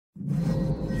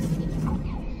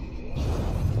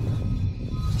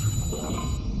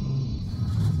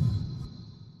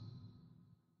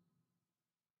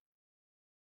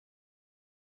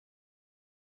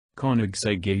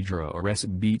Koenigsegg Agera RS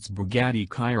beats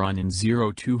Bugatti Chiron in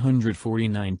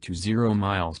 0-249 to 0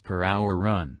 miles per hour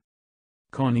run.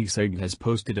 Koenigsegg has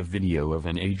posted a video of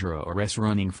an Agera RS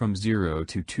running from 0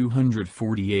 to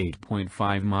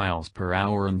 248.5 miles per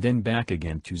hour and then back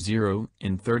again to 0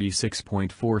 in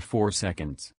 36.44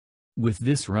 seconds. With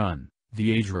this run,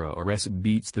 the Agera RS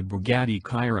beats the Bugatti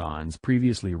Chiron's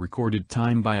previously recorded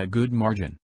time by a good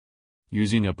margin.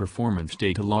 Using a performance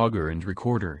data logger and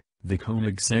recorder, the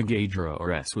Koenigsegg Agera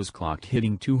RS was clocked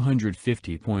hitting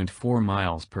 250.4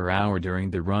 miles per hour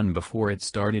during the run before it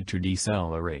started to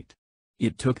decelerate.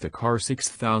 It took the car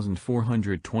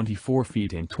 6,424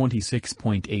 feet and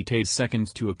 26.88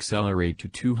 seconds to accelerate to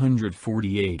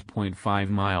 248.5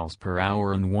 miles per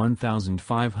hour and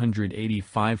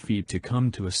 1,585 feet to come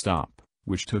to a stop,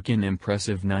 which took an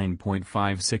impressive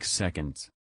 9.56 seconds.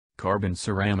 Carbon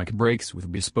ceramic brakes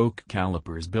with bespoke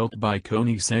calipers built by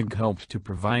Koenigsegg helped to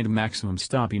provide maximum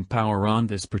stopping power on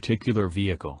this particular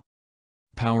vehicle.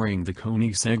 Powering the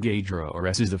Koenigsegg Agera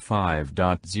RS is a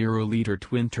 5.0-liter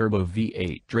twin-turbo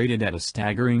V8 rated at a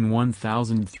staggering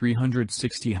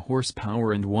 1,360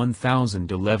 horsepower and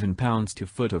 1,011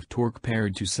 pounds-to-foot of torque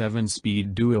paired to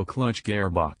 7-speed dual-clutch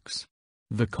gearbox.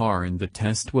 The car in the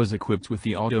test was equipped with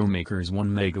the automaker's 1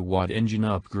 megawatt engine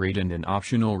upgrade and an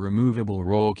optional removable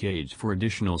roll cage for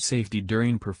additional safety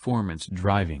during performance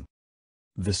driving.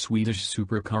 The Swedish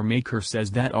supercar maker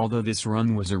says that although this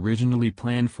run was originally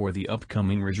planned for the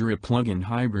upcoming Agera plug-in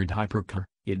hybrid hypercar,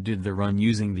 it did the run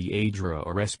using the Agera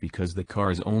RS because the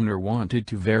car's owner wanted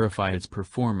to verify its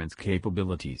performance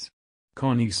capabilities.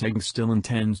 Koenigsegg still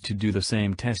intends to do the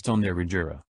same test on their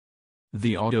Agera.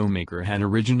 The automaker had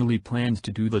originally planned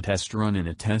to do the test run in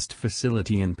a test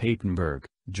facility in Papenburg,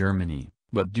 Germany,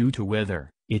 but due to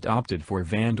weather, it opted for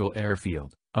Vandal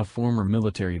Airfield, a former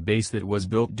military base that was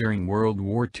built during World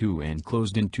War II and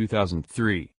closed in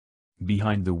 2003.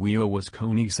 Behind the wheel was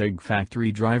Koenigsegg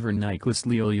factory driver Niklas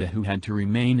Lilja, who had to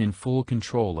remain in full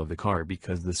control of the car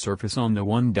because the surface on the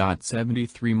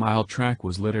 1.73-mile track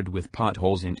was littered with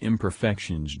potholes and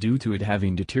imperfections due to it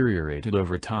having deteriorated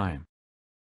over time.